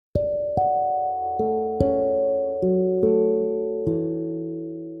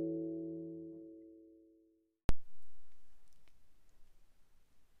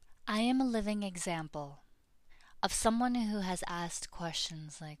living example of someone who has asked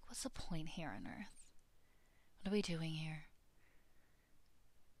questions like, what's the point here on Earth? What are we doing here?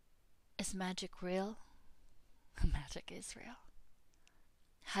 Is magic real? Magic is real.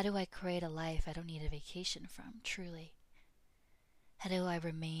 How do I create a life I don't need a vacation from, truly? How do I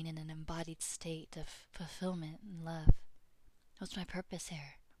remain in an embodied state of fulfillment and love? What's my purpose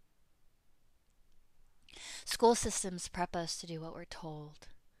here? School systems prep us to do what we're told.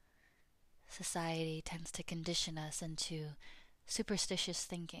 Society tends to condition us into superstitious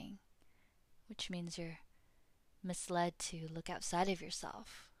thinking, which means you're misled to look outside of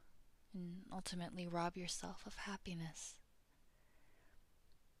yourself and ultimately rob yourself of happiness.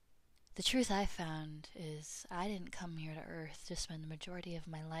 The truth I found is I didn't come here to Earth to spend the majority of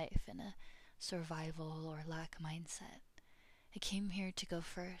my life in a survival or lack mindset. I came here to go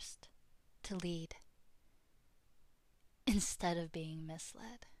first, to lead, instead of being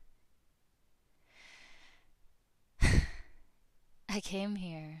misled. I came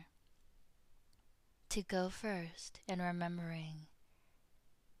here to go first in remembering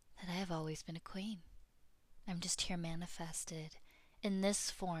that I have always been a queen. I'm just here manifested in this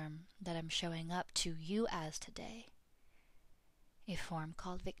form that I'm showing up to you as today, a form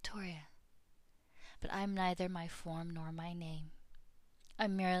called Victoria. But I'm neither my form nor my name.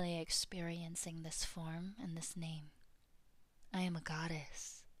 I'm merely experiencing this form and this name. I am a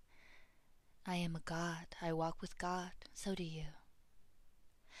goddess. I am a god. I walk with God. So do you.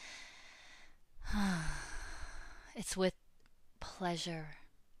 It's with pleasure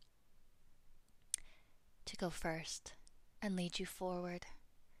to go first and lead you forward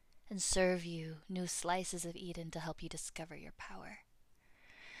and serve you new slices of Eden to help you discover your power.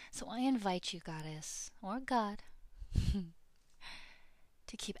 So I invite you, goddess or god,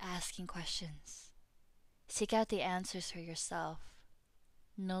 to keep asking questions. Seek out the answers for yourself.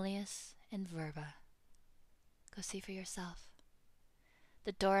 Nullius in verba. Go see for yourself.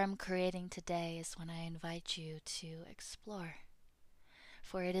 The door I'm creating today is when I invite you to explore.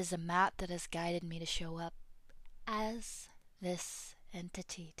 For it is a map that has guided me to show up as this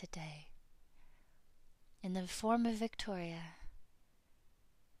entity today, in the form of Victoria,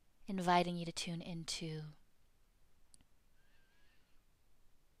 inviting you to tune into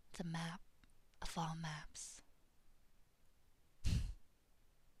the map of all maps.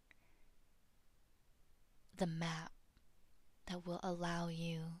 The map that will allow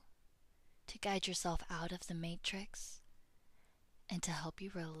you to guide yourself out of the matrix and to help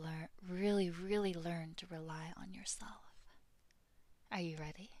you really learn to rely on yourself. Are you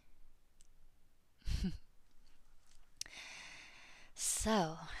ready?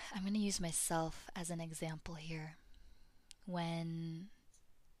 So, I'm going to use myself as an example here when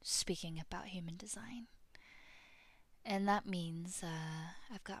speaking about human design. And that means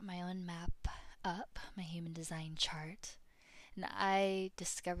I've got my own map up, my human design chart. And I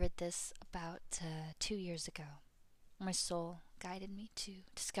discovered this about 2 years ago. My soul guided me to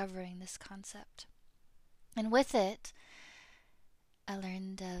discovering this concept. And with it, I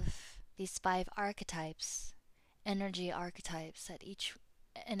learned of these 5 archetypes, energy archetypes that each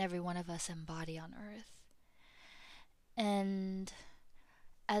and every one of us embody on Earth. And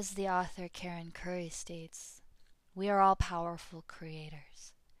as the author Karen Curry states, we are all powerful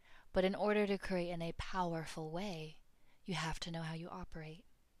creators. But in order to create in a powerful way, you have to know how you operate.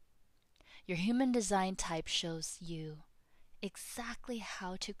 Your human design type shows you exactly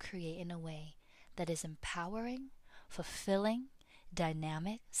how to create in a way that is empowering, fulfilling,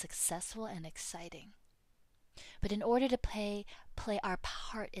 dynamic, successful, and exciting. But in order to play our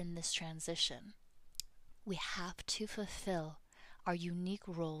part in this transition, we have to fulfill our unique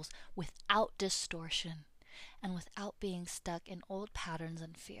roles without distortion and without being stuck in old patterns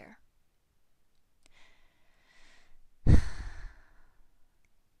and fear.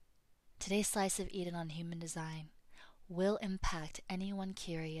 Today's Slice of Eden on human design will impact anyone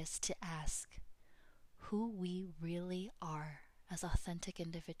curious to ask who we really are as authentic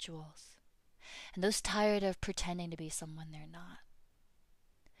individuals, and those tired of pretending to be someone they're not.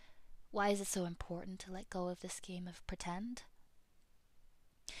 Why is it so important to let go of this game of pretend?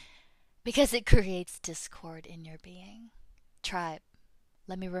 Because it creates discord in your being. Tribe,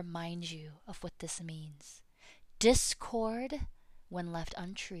 let me remind you of what this means. Discord, when left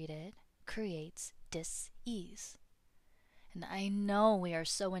untreated, creates dis-ease. And I know we are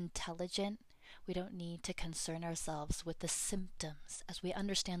so intelligent, we don't need to concern ourselves with the symptoms, as we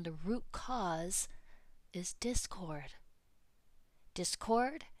understand the root cause is discord.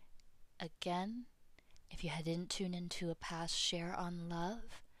 Discord, again, if you didn't tune into a past share on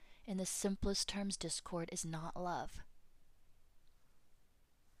love, in the simplest terms, discord is not love.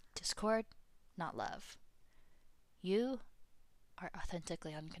 Discord, not love. You are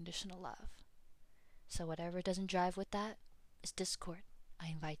authentically unconditional love. So whatever doesn't drive with that is discord. I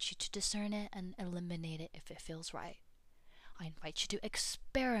invite you to discern it and eliminate it if it feels right. I invite you to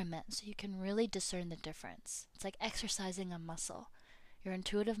experiment so you can really discern the difference. It's like exercising a muscle. Your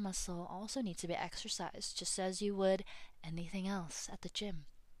intuitive muscle also needs to be exercised just as you would anything else at the gym.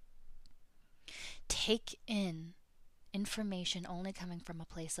 Take in information only coming from a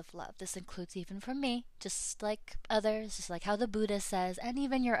place of love. This includes even from me, just like others, just like how the Buddha says, and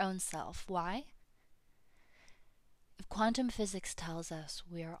even your own self. Why? If quantum physics tells us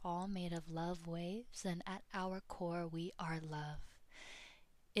we are all made of love waves, then at our core we are love.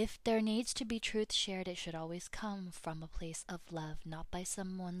 If there needs to be truth shared, it should always come from a place of love, not by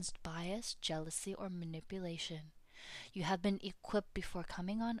someone's bias, jealousy, or manipulation. You have been equipped before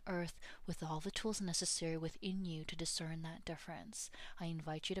coming on earth with all the tools necessary within you to discern that difference. I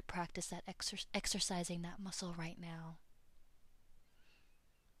invite you to practice that exercising that muscle right now.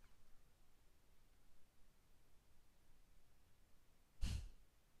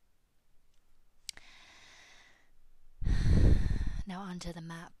 Now onto the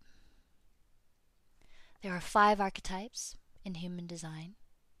map. There are 5 archetypes in human design.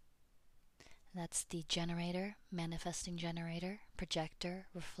 That's the generator, manifesting generator, projector,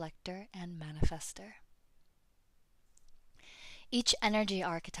 reflector, and manifester. Each energy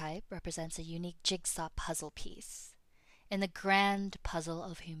archetype represents a unique jigsaw puzzle piece in the grand puzzle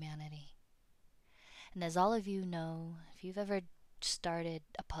of humanity. And as all of you know, if you've ever started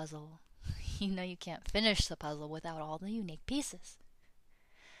a puzzle, you know you can't finish the puzzle without all the unique pieces.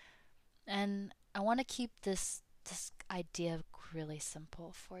 And I want to keep this idea really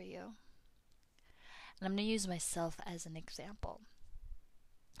simple for you. And I'm going to use myself as an example.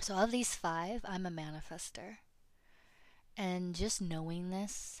 So of these 5, I'm a manifester. And just knowing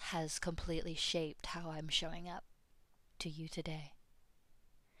this has completely shaped how I'm showing up to you today.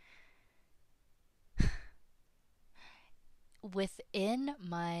 Within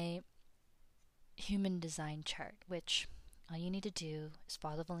my human design chart, which all you need to do is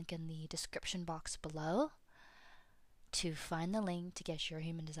follow the link in the description box below to find the link to get your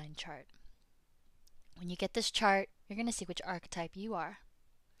human design chart. When you get this chart, you're going to see which archetype you are.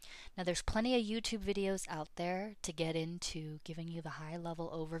 Now, there's plenty of YouTube videos out there to get into giving you the high-level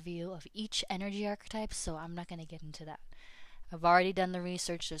overview of each energy archetype, so I'm not going to get into that. I've already done the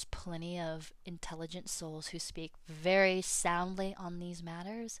research. There's plenty of intelligent souls who speak very soundly on these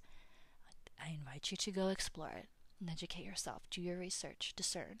matters. I invite you to go explore it and educate yourself. Do your research.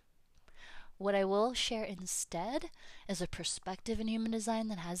 Discern. What I will share instead is a perspective in human design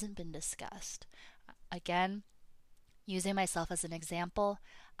that hasn't been discussed. Again, using myself as an example,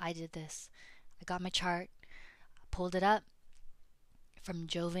 I did this. I got my chart, pulled it up from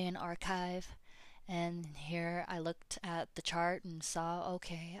Jovian Archive, and here I looked at the chart and saw,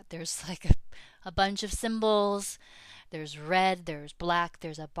 okay, there's like a bunch of symbols. There's red, there's black,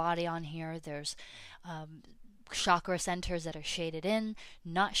 there's a body on here, there's chakra centers that are shaded in,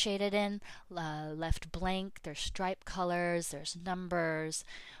 not shaded in, left blank, there's stripe colors, there's numbers.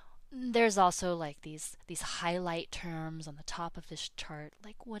 There's also like these highlight terms on the top of this chart.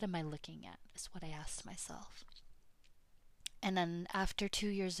 Like, what am I looking at? Is what I asked myself. And then after 2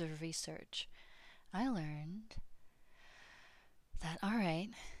 years of research, I learned that, all right,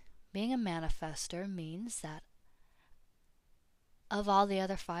 being a manifester means that of all the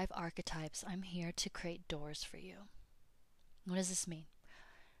other 5 archetypes, I'm here to create doors for you. What does this mean?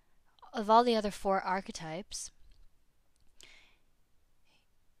 Of all the other 4 archetypes,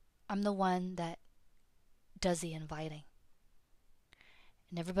 I'm the one that does the inviting.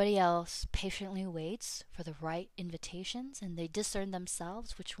 And everybody else patiently waits for the right invitations, and they discern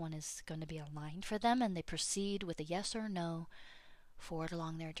themselves which one is going to be aligned for them, and they proceed with a yes or no forward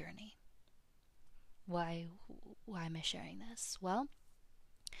along their journey. Why am I sharing this? Well,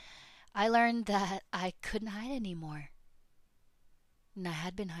 I learned that I couldn't hide anymore. And I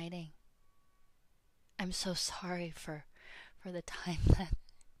had been hiding. I'm so sorry for the time that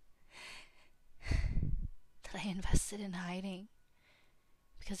I invested in hiding,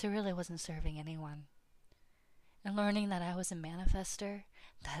 because it really wasn't serving anyone. And learning that I was a manifester,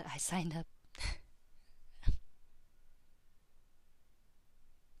 that I signed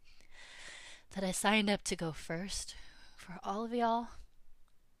up to go first for all of y'all,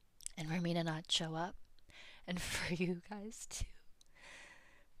 and for me to not show up, and for you guys to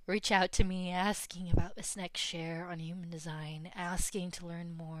reach out to me asking about this next share on human design, asking to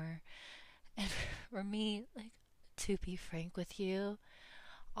learn more. And for me, like, to be frank with you,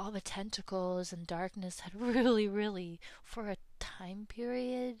 all the tentacles and darkness had really, for a time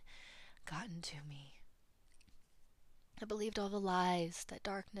period gotten to me. I believed all the lies that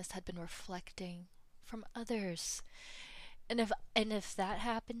darkness had been reflecting from others. And if that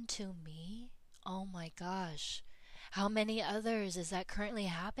happened to me, oh my gosh, how many others is that currently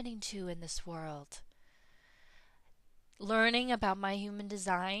happening to in this world? Learning about my human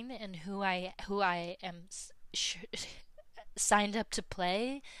design and who I am signed up to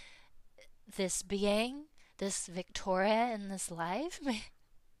play, this being, this Victoria in this life, I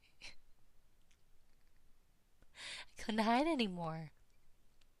couldn't hide anymore.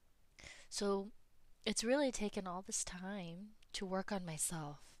 So it's really taken all this time to work on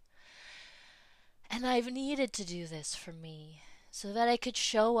myself. And I've needed to do this for me so that I could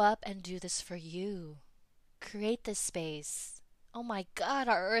show up and do this for you. Create this space. Oh my God,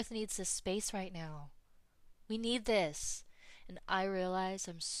 our earth needs this space right now. We need this. And I realize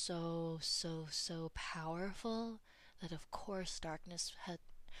I'm so, so, so powerful that of course darkness had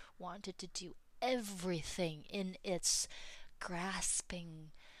wanted to do everything in its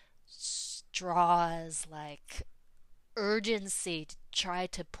grasping straws, like urgency to try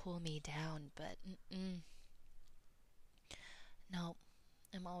to pull me down, but no,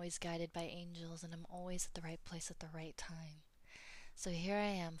 I'm always guided by angels and I'm always at the right place at the right time. So here I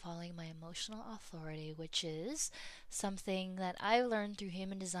am following my emotional authority, which is something that I learned through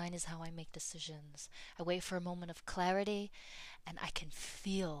human design is how I make decisions. I wait for a moment of clarity and I can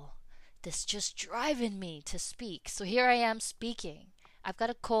feel this just driving me to speak. So here I am speaking. I've got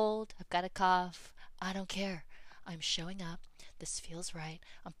a cold, I've got a cough, I don't care. I'm showing up. This feels right.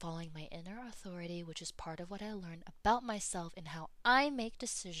 I'm following my inner authority, which is part of what I learned about myself and how I make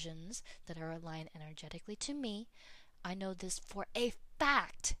decisions that are aligned energetically to me. I know this for a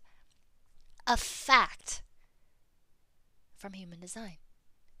fact. A fact from human design.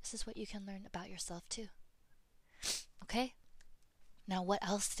 This is what you can learn about yourself too. Okay? Now what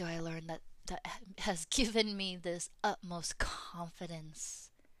else do I learn that has given me this utmost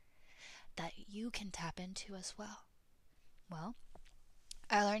confidence that you can tap into as well? Well,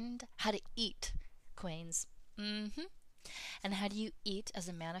 I learned how to eat, queens. And how do you eat as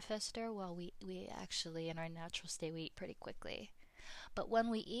a manifester? Well, we actually, in our natural state, we eat pretty quickly. But when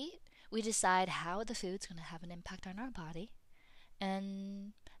we eat, we decide how the food's going to have an impact on our body.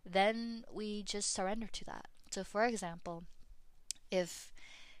 And then we just surrender to that. So, for example, if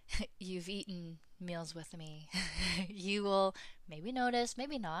you've eaten meals with me, you will maybe notice,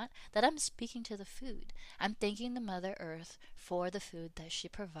 maybe not, that I'm speaking to the food. I'm thanking the Mother Earth for the food that she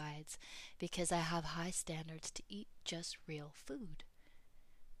provides because I have high standards to eat just real food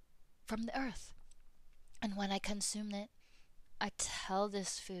from the earth. And when I consume it, I tell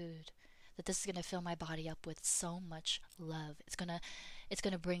this food that this is going to fill my body up with so much love. It's going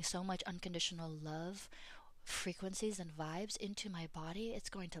to bring so much unconditional love, frequencies and vibes into my body. It's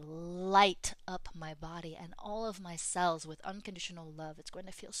going to light up my body and all of my cells with unconditional love. It's going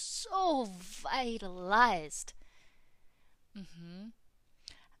to feel so vitalized.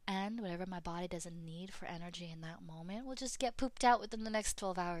 And whatever my body doesn't need for energy in that moment will just get pooped out within the next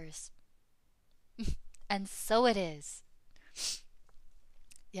 12 hours. And so it is.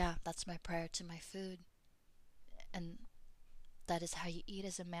 Yeah, that's my prayer to my food. And that is how you eat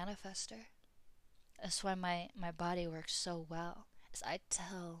as a manifester. That's why my body works so well. Is I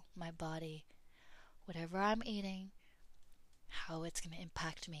tell my body whatever I'm eating, how it's going to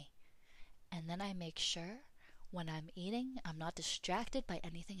impact me. And then I make sure when I'm eating, I'm not distracted by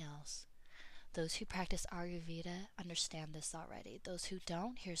anything else. Those who practice Ayurveda understand this already. Those who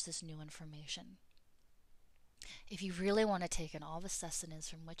don't, here's this new information. If you really want to take in all the sustenance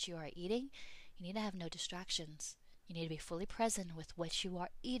from what you are eating, you need to have no distractions. You need to be fully present with what you are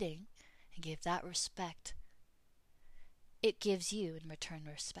eating and give that respect. It gives you in return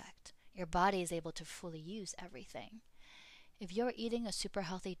respect. Your body is able to fully use everything. If you're eating a super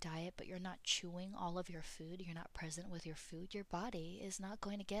healthy diet but you're not chewing all of your food, you're not present with your food, your body is not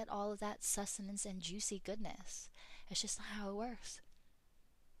going to get all of that sustenance and juicy goodness. It's just not how it works.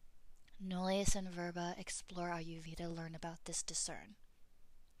 Nullius in verba, explore Ayurveda, learn about this, discern.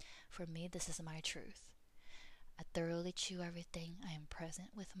 For me, this is my truth. I thoroughly chew everything. I am present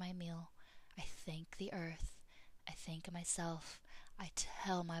with my meal. I thank the earth. I thank myself. I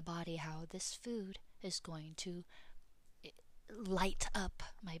tell my body how this food is going to light up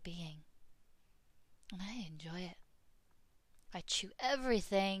my being. And I enjoy it. I chew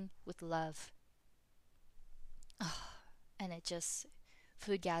everything with love. Oh, and it just,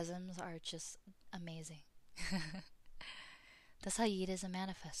 foodgasms are just amazing. That's how you eat as a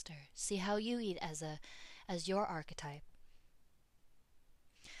manifester. See how you eat as your archetype.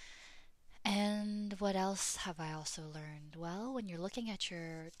 And what else have I also learned? Well, when you're looking at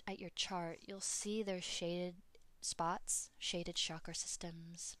your chart, you'll see there's shaded spots, shaded chakra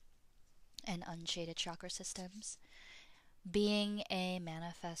systems, and unshaded chakra systems. Being a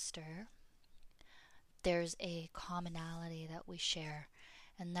manifester, there's a commonality that we share,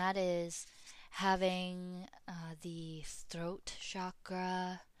 and that is having the throat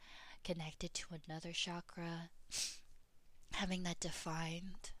chakra connected to another chakra, having that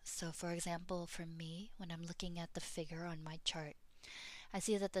defined. So, for example, for me, when I'm looking at the figure on my chart, I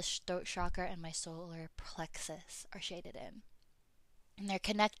see that the throat chakra and my solar plexus are shaded in. And they're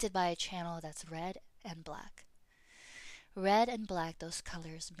connected by a channel that's red and black. Red and black, those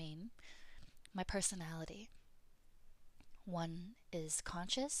colors mean my personality. One is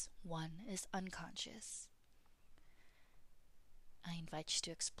conscious, one is unconscious. I invite you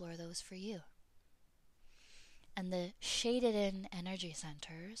to explore those for you. And the shaded in energy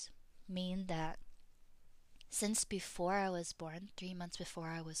centers mean that since before I was born, 3 months before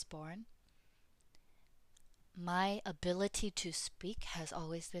I was born, my ability to speak has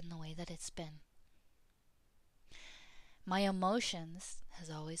always been the way that it's been. My emotions has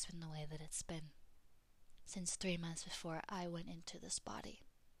always been the way that it's been. Since 3 months before I went into this body,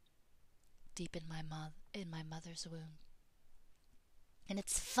 deep in my mother's womb. And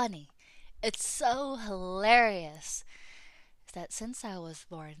it's funny. It's so hilarious that since I was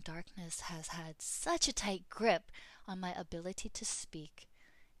born, darkness has had such a tight grip on my ability to speak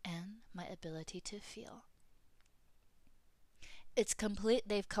and my ability to feel.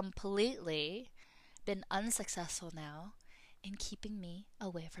 They've completely been unsuccessful now in keeping me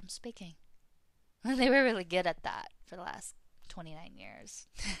away from speaking. They were really good at that for the last 29 years.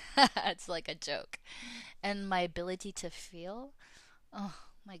 It's like a joke. And my ability to feel, oh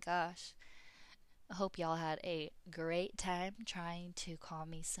my gosh. I hope y'all had a great time trying to call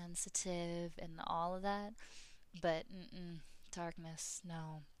me sensitive and all of that. But darkness,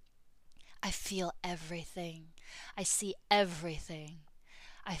 no. I feel everything. I see everything.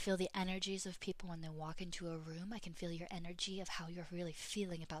 I feel the energies of people when they walk into a room. I can feel your energy of how you're really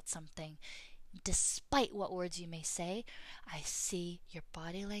feeling about something. Despite what words you may say, I see your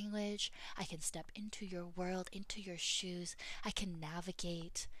body language. I can step into your world, into your shoes. I can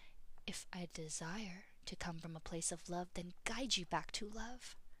navigate. If I desire to come from a place of love, then guide you back to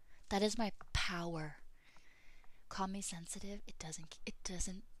love. That is my power. Call me sensitive. It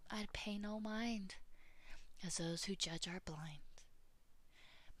doesn't, I pay no mind, as those who judge are blind.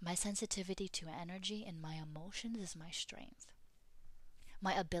 My sensitivity to energy and my emotions is my strength.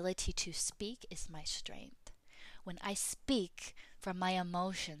 My ability to speak is my strength. When I speak from my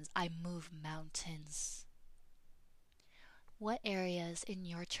emotions, I move mountains. What areas in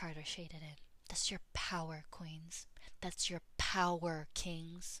your chart are shaded in? That's your power, queens. That's your power,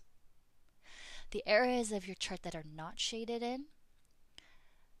 kings. The areas of your chart that are not shaded in,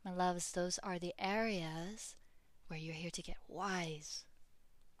 my loves, those are the areas where you're here to get wise.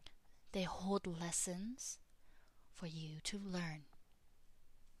 They hold lessons for you to learn.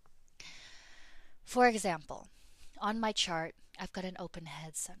 For example, on my chart, I've got an open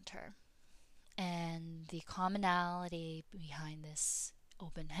head center. And the commonality behind this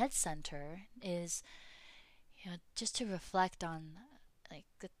open head center is, just to reflect on like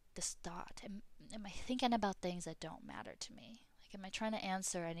this thought. Am I thinking about things that don't matter to me? Like, am I trying to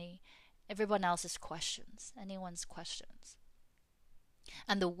answer everyone else's questions, anyone's questions?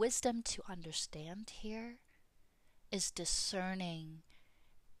 And the wisdom to understand here is discerning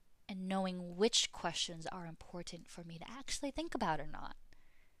and knowing which questions are important for me to actually think about or not.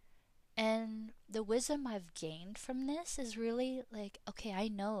 And the wisdom I've gained from this is really like, okay, I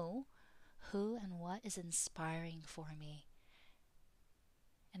know who and what is inspiring for me.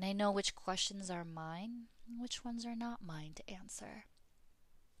 And I know which questions are mine and which ones are not mine to answer.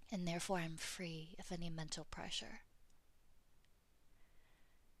 And therefore I'm free of any mental pressure.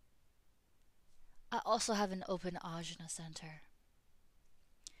 I also have an open ajna center.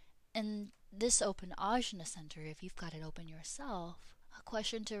 And this open ajna center, if you've got it open yourself, a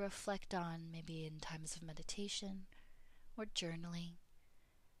question to reflect on maybe in times of meditation or journaling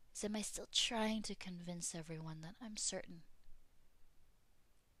is, am I still trying to convince everyone that I'm certain?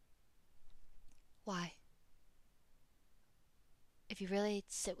 Why? If you really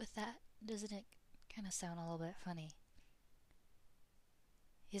sit with that, doesn't it kind of sound a little bit funny?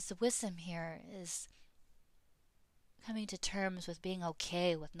 Because the wisdom here is coming to terms with being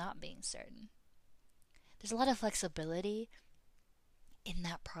okay with not being certain. There's a lot of flexibility in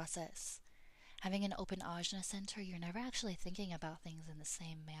that process. Having an open ajna center, you're never actually thinking about things in the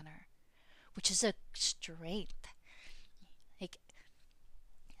same manner, which is a strength. Like,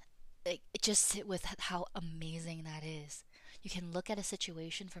 like, just sit with how amazing that is. You can look at a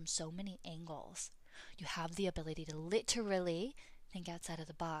situation from so many angles. You have the ability to literally think outside of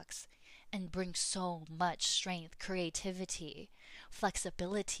the box and bring so much strength, creativity,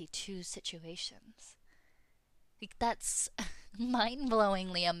 flexibility to situations. Like, that's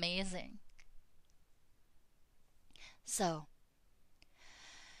mind-blowingly amazing. So,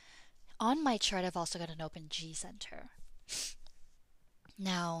 on my chart, I've also got an open G center.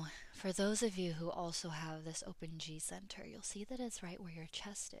 Now, for those of you who also have this open G center, you'll see that it's right where your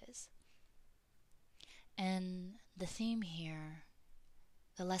chest is. And the theme here,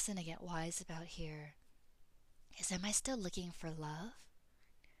 the lesson to get wise about here, is, am I still looking for love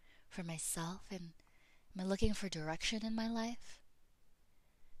for myself? And am I looking for direction in my life?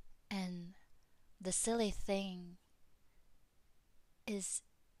 And the silly thing is,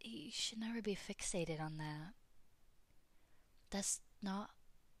 you should never be fixated on that. That's not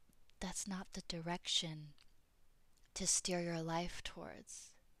the direction to steer your life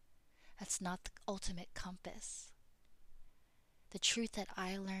towards. That's not the ultimate compass. The truth that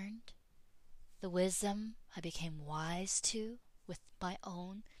I learned, the wisdom I became wise to with my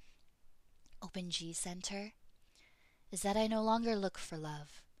own open G center, is that I no longer look for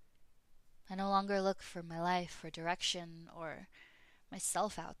love. I no longer look for my life or direction or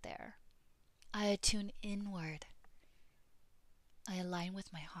myself out there. I attune inward. I align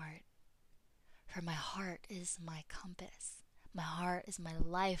with my heart. For my heart is my compass. My heart is my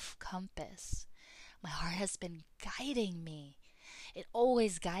life compass. My heart has been guiding me. It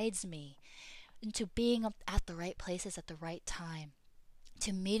always guides me into being at the right places at the right time,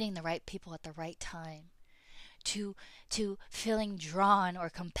 to meeting the right people at the right time, to feeling drawn or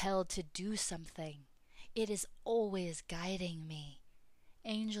compelled to do something. It is always guiding me.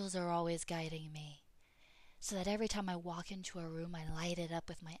 Angels are always guiding me. So that every time I walk into a room, I light it up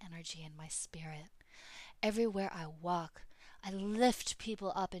with my energy and my spirit. Everywhere I walk, I lift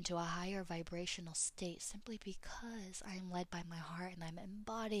people up into a higher vibrational state simply because I am led by my heart and I'm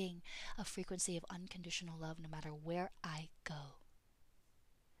embodying a frequency of unconditional love no matter where I go.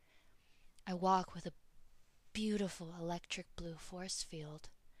 I walk with a beautiful electric blue force field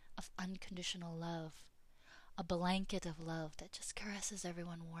of unconditional love, a blanket of love that just caresses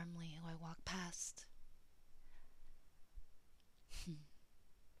everyone warmly who I walk past.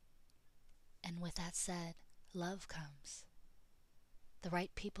 And with that said, love comes. The right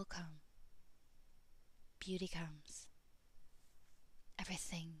people come. Beauty comes.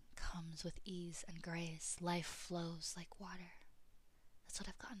 Everything comes with ease and grace. Life flows like water. That's what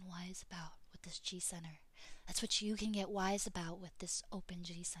I've gotten wise about with this G center. That's what you can get wise about with this open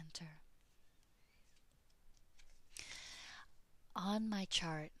G center. On my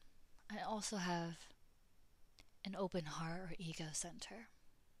chart, I also have an open heart or ego center.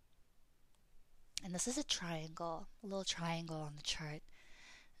 And this is a triangle, a little triangle on the chart.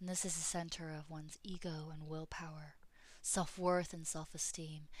 And this is the center of one's ego and willpower, self-worth and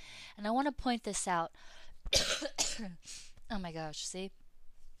self-esteem. And I want to point this out. Oh my gosh, see?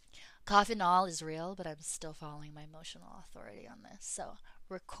 Cough and all is real, but I'm still following my emotional authority on this. So,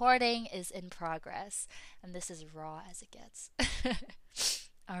 recording is in progress, and this is raw as it gets.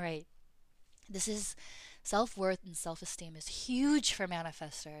 All right. This is self-worth and self-esteem is huge for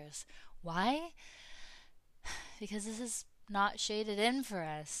manifestors. Why? Because this is not shaded in for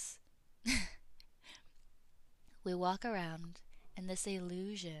us. We walk around in this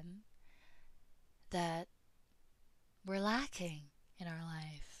illusion that we're lacking in our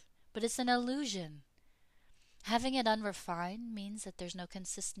life. But it's an illusion. Having it unrefined means that there's no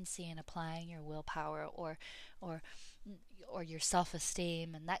consistency in applying your willpower or your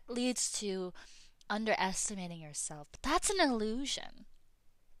self-esteem, and that leads to underestimating yourself. But that's an illusion.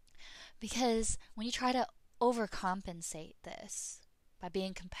 Because when you try to overcompensate this by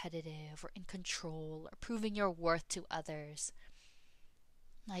being competitive or in control or proving your worth to others,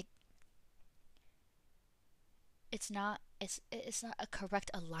 like, it's not a correct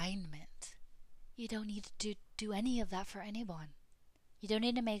alignment. You don't need to do any of that for anyone. You don't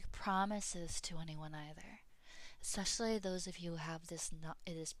need to make promises to anyone either. Especially those of you who have this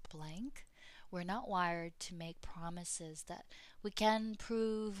it is blank. We're not wired to make promises that we can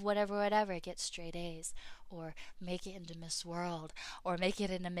prove whatever, get straight A's, or make it into Miss World, or make it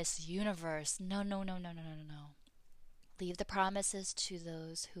into Miss Universe. No. Leave the promises to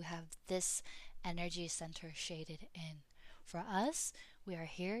those who have this energy center shaded in. For us, we are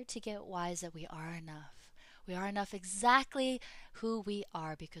here to get wise that we are enough. We are enough exactly who we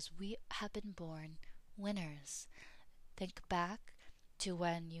are because we have been born winners. Think back to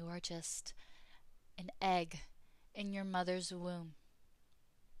when you were just an egg in your mother's womb.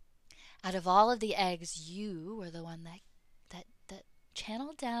 Out of all of the eggs, you were the one that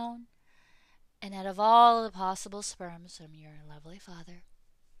channeled down, and out of all the possible sperms from your lovely father,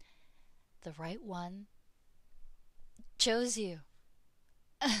 the right one chose you.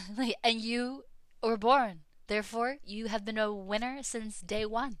 And you were born. Therefore, you have been a winner since day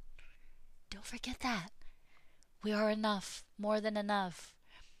one. Don't forget that. We are enough, more than enough.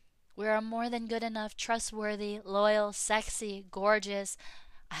 We are more than good enough, trustworthy, loyal, sexy, gorgeous.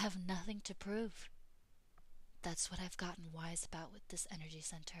 I have nothing to prove. That's what I've gotten wise about with this energy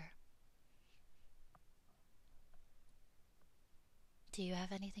center. Do you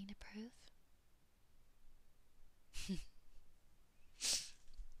have anything to prove?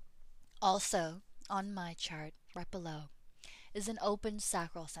 Also, on my chart, right below, is an open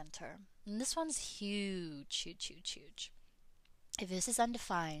sacral center. And this one's huge, huge, huge, huge. If this is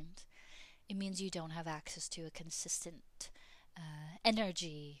undefined, it means you don't have access to a consistent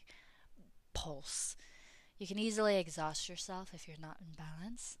energy pulse. You can easily exhaust yourself if you're not in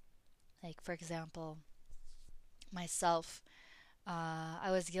balance. Like, for example, myself, I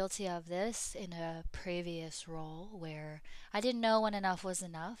was guilty of this in a previous role where I didn't know when enough was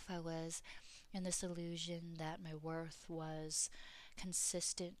enough. I was in this illusion that my worth was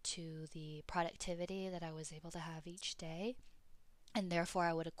consistent to the productivity that I was able to have each day. And therefore,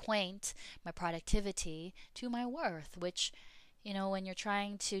 I would acquaint my productivity to my worth, which, when you're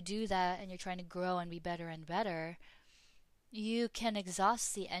trying to do that and you're trying to grow and be better and better, you can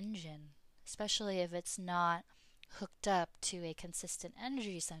exhaust the engine, especially if it's not hooked up to a consistent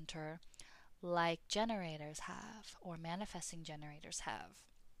energy center like generators have or manifesting generators have.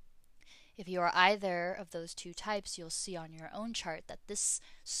 If you are either of those two types, you'll see on your own chart that this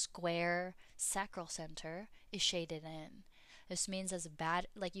square sacral center is shaded in. This means as bad,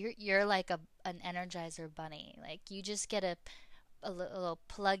 like you're like an Energizer bunny. Like you just get a little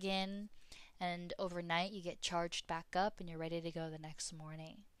plug in, and overnight you get charged back up and you're ready to go the next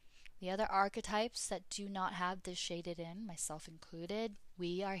morning. The other archetypes that do not have this shaded in, myself included,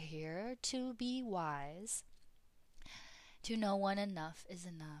 we are here to be wise, to know when enough is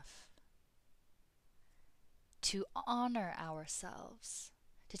enough, to honor ourselves,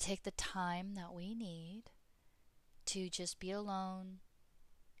 to take the time that we need to just be alone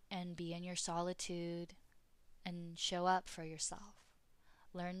and be in your solitude and show up for yourself.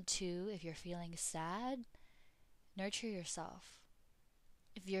 Learn to, if you're feeling sad, nurture yourself.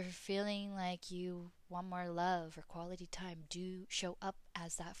 If you're feeling like you want more love or quality time, do show up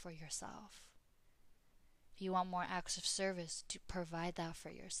as that for yourself. If you want more acts of service, do provide that for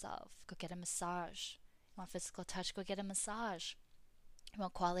yourself. Go get a massage. You want physical touch, go get a massage. You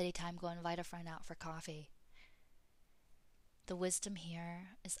want quality time, go invite a friend out for coffee. The wisdom here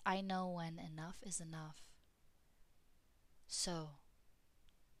is I know when enough is enough. So,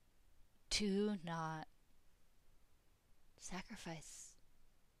 do not sacrifice.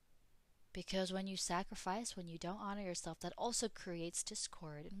 Because when you sacrifice, when you don't honor yourself, that also creates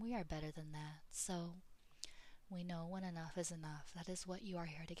discord, and we are better than that. So, we know when enough is enough. That is what you are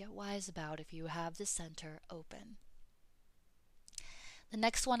here to get wise about if you have the center open. The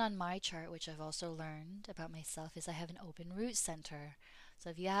next one on my chart, which I've also learned about myself, is I have an open root center. So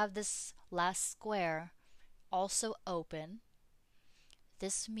if you have this last square also open,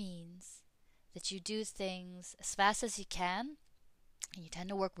 this means that you do things as fast as you can, and you tend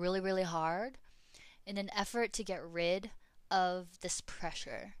to work really, really hard in an effort to get rid of this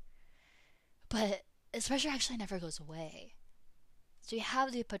pressure. But this pressure actually never goes away. So you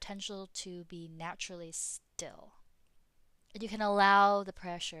have the potential to be naturally still. And you can allow the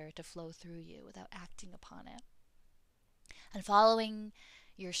pressure to flow through you without acting upon it. And following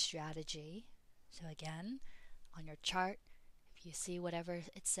your strategy, so again, on your chart, if you see whatever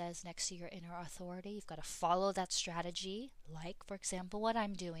it says next to your inner authority, you've got to follow that strategy. Like, for example, what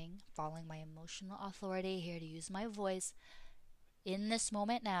I'm doing, following my emotional authority, here to use my voice in this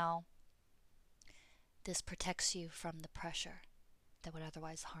moment now. This protects you from the pressure that would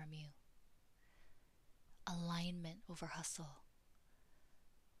otherwise harm you. Alignment over hustle.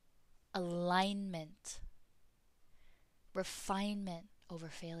 Alignment. Refinement over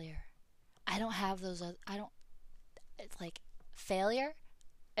failure. I don't have those. It's like failure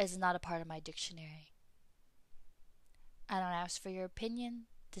is not a part of my dictionary. I don't ask for your opinion.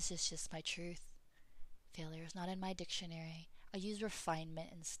 This is just my truth. Failure is not in my dictionary. I use refinement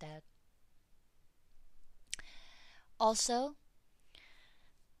instead. Also,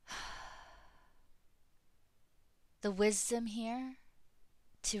 the wisdom here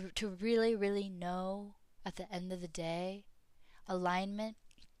to really, really know at the end of the day, alignment,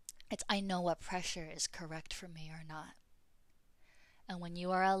 it's I know what pressure is correct for me or not. And when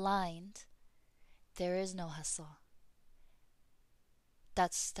you are aligned, there is no hustle.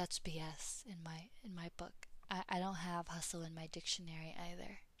 That's BS in my book. I don't have hustle in my dictionary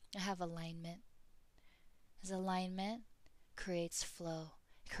either. I have alignment. As alignment creates flow,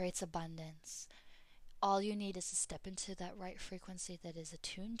 creates abundance. All you need is to step into that right frequency that is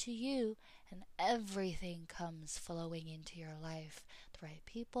attuned to you, and everything comes flowing into your life. The right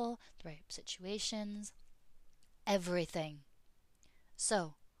people, the right situations, everything.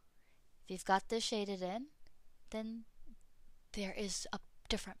 So, if you've got this shaded in, then there is a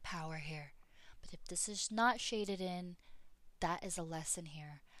different power here. But if this is not shaded in, that is a lesson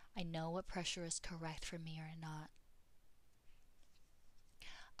here. I know what pressure is correct for me or not.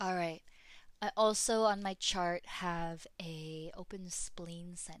 Alright, I also on my chart have a open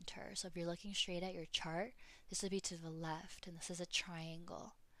spleen center. So if you're looking straight at your chart, this would be to the left, and this is a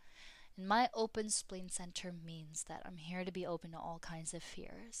triangle. And my open spleen center means that I'm here to be open to all kinds of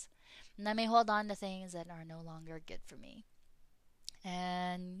fears. And I may hold on to things that are no longer good for me.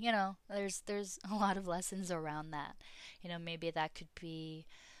 And there's a lot of lessons around that. Maybe that could be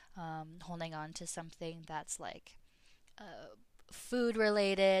holding on to something that's like food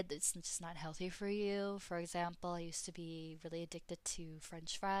related. It's just not healthy for you. For example, I used to be really addicted to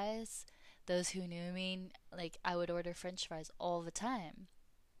French fries. Those who knew me, like, I would order French fries all the time,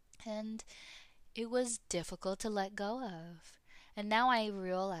 and it was difficult to let go of. And now I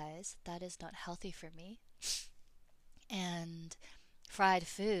realize that is not healthy for me. And fried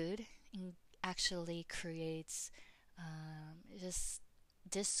food actually creates just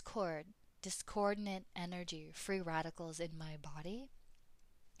discordant energy, free radicals in my body,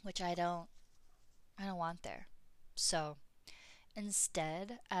 which I don't want there. So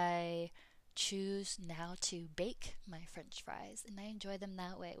instead, I choose now to bake my French fries, and I enjoy them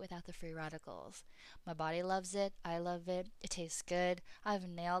that way without the free radicals. My body loves it. I love it. It tastes good. I've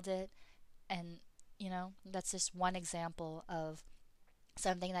nailed it. And that's just one example of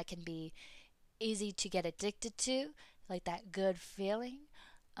something that can be easy to get addicted to, like that good feeling,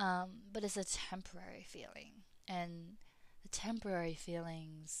 but it's a temporary feeling. And the temporary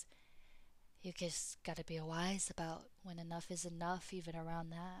feelings, you just gotta be wise about when enough is enough, even around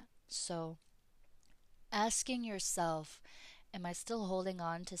that. So asking yourself, am I still holding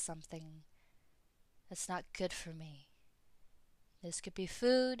on to something that's not good for me? This could be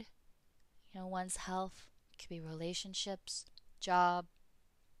food, one's health. It could be relationships, job,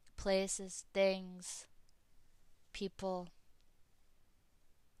 places, things, people,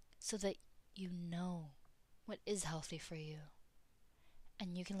 so that you know what is healthy for you,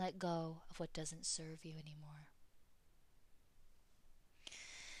 and you can let go of what doesn't serve you anymore.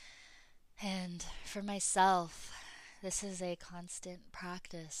 And for myself, this is a constant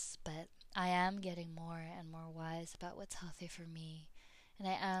practice, but I am getting more and more wise about what's healthy for me, and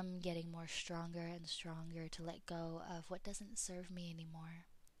I am getting more stronger and stronger to let go of what doesn't serve me anymore.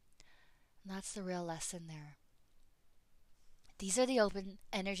 And that's the real lesson there. These are the open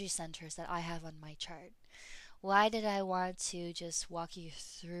energy centers that I have on my chart. Why did I want to just walk you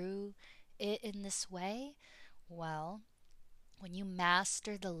through it in this way? Well, when you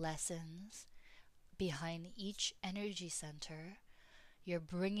master the lessons behind each energy center, you're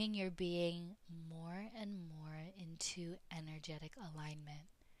bringing your being more and more into energetic alignment.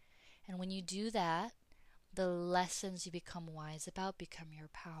 And when you do that, the lessons you become wise about become your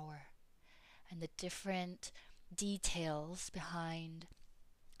power. And the different details behind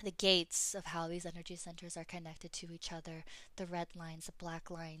the gates of how these energy centers are connected to each other, the red lines, the black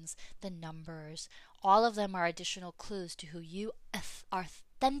lines, the numbers, all of them are additional clues to who you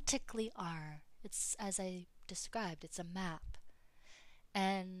authentically are. It's, as I described, it's a map.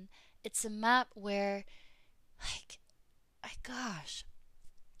 And it's a map where, like, my gosh,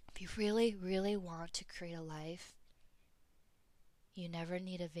 if you really, really want to create a life you never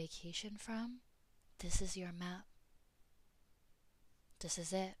need a vacation from, this is your map. This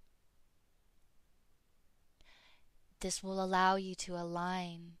is it. This will allow you to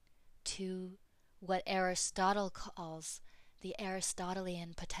align to what Aristotle calls the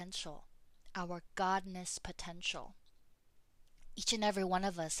Aristotelean potential, our godness potential. Each and every one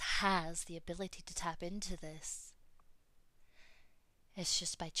of us has the ability to tap into this. It's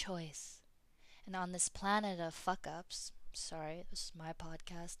just by choice. And on this planet of fuck-ups, sorry, this is my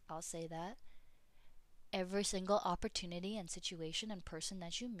podcast, I'll say that, every single opportunity and situation and person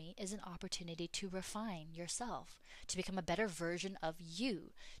that you meet is an opportunity to refine yourself, to become a better version of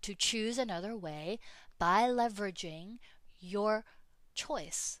you, to choose another way by leveraging your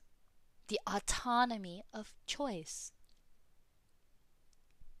choice, the autonomy of choice.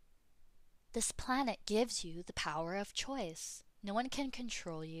 This planet gives you the power of choice. No one can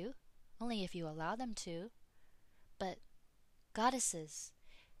control you, only if you allow them to. But goddesses,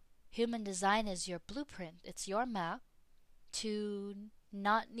 human design is your blueprint. It's your map to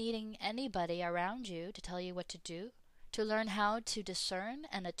not needing anybody around you to tell you what to do, to learn how to discern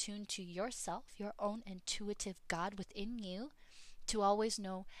and attune to yourself, your own intuitive God within you, to always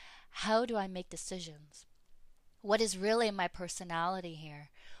know, how do I make decisions? What is really my personality here?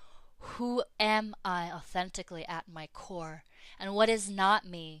 Who am I authentically at my core? And what is not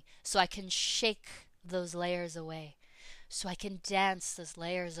me, so I can shake those layers away, so I can dance those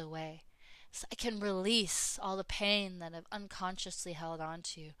layers away, so I can release all the pain that I've unconsciously held on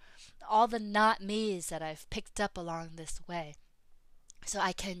to, all the not me's that I've picked up along this way, so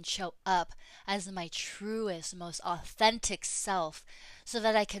I can show up as my truest, most authentic self, so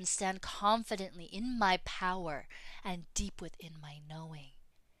that I can stand confidently in my power and deep within my knowing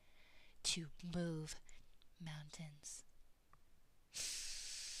to move mountains.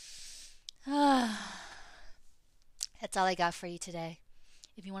 That's all I got for you today.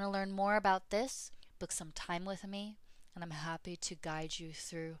 If you want to learn more about this, book some time with me, and I'm happy to guide you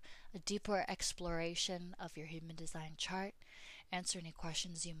through a deeper exploration of your human design chart, answer any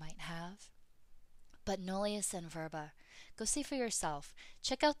questions you might have. But nullius in verba. Go see for yourself.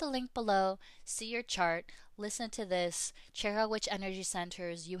 Check out the link below, see your chart, listen to this, check out which energy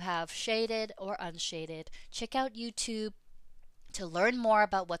centers you have shaded or unshaded. Check out YouTube to learn more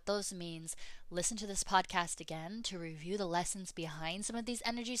about what those means. Listen to this podcast again to review the lessons behind some of these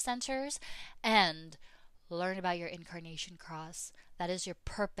energy centers, and learn about your incarnation cross. That is your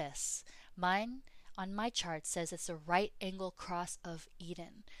purpose. Mine, on my chart, says it's a right angle cross of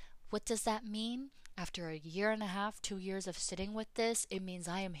Eden. What does that mean? After a year and a half, 2 years of sitting with this, it means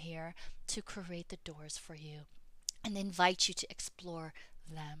I am here to create the doors for you and invite you to explore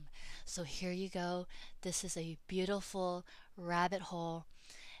them. So here you go. This is a beautiful rabbit hole.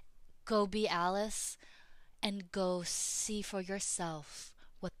 Go be Alice and go see for yourself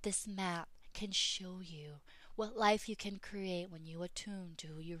what this map can show you, what life you can create when you attune to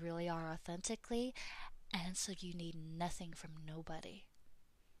who you really are authentically, and so you need nothing from nobody.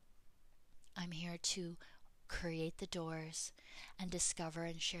 I'm here to create the doors and discover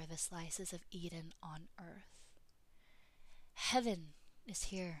and share the slices of Eden on earth. Heaven is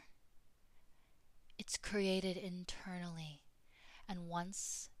here. It's created internally. And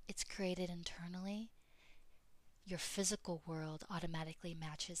once it's created internally, your physical world automatically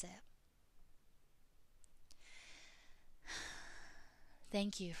matches it.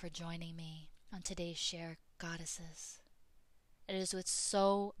 Thank you for joining me on today's Share Goddesses. It is with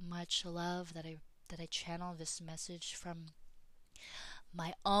so much love that I channel this message from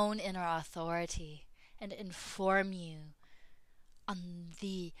my own inner authority and inform you on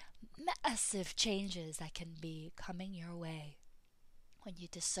the massive changes that can be coming your way when you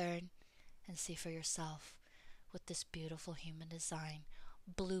discern and see for yourself what this beautiful human design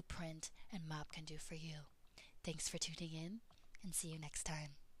blueprint and map can do for you. Thanks for tuning in, and see you next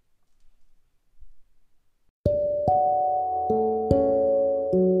time.